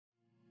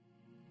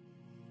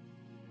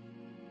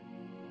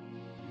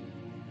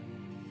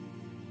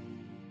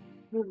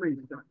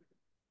movement disorder.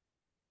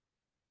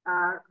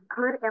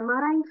 Her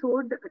MRI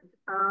showed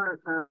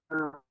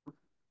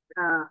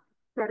uh,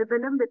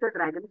 cerebellum with a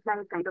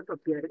dragonfly kind of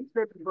appearance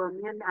with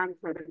Burmian and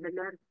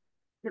cerebellar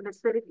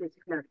hemispheric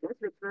dysplasias,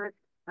 which were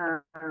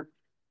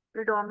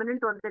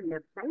predominant on the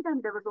left side,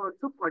 and there was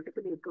also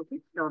cortical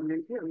atrophy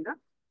predominantly on the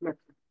left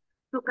side.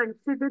 So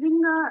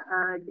considering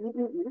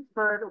DEE,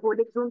 her whole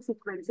exome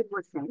sequencing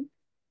was sent,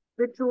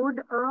 which showed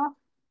a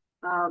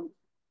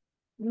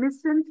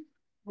missense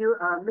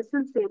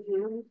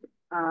variant,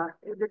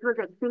 which was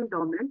X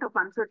dominant of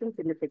uncertain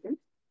significance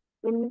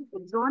in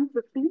exon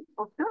 15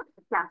 of the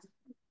CAS.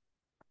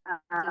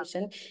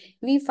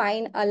 We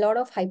find a lot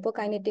of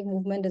hypokinetic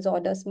movement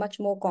disorders much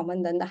more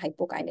common than the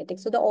hypokinetic.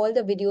 So all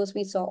the videos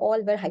we saw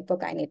all were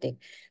hypokinetic.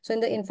 So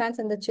in the infants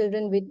and the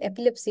children with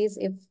epilepsies,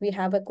 if we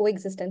have a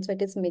coexistence, so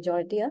it is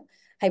majority a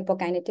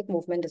hypokinetic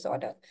movement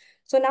disorder.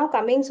 So now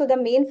so the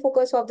main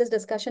focus of this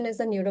discussion is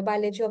the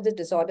neurobiology of the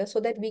disorder, so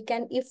that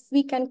if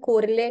we can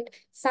correlate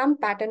some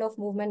pattern of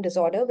movement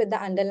disorder with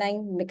the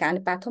underlying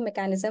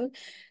pathomechanism.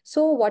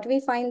 So what we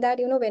find that,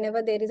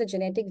 whenever there is a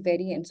genetic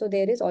variant, so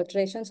there is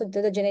alteration. So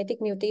the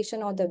genetic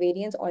mutation or the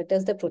variance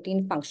alters the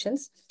protein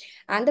functions.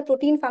 And the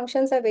protein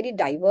functions are very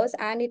diverse.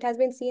 And it has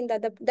been seen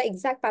that the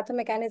exact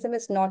pathomechanism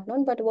is not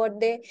known, but what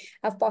they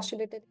have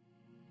postulated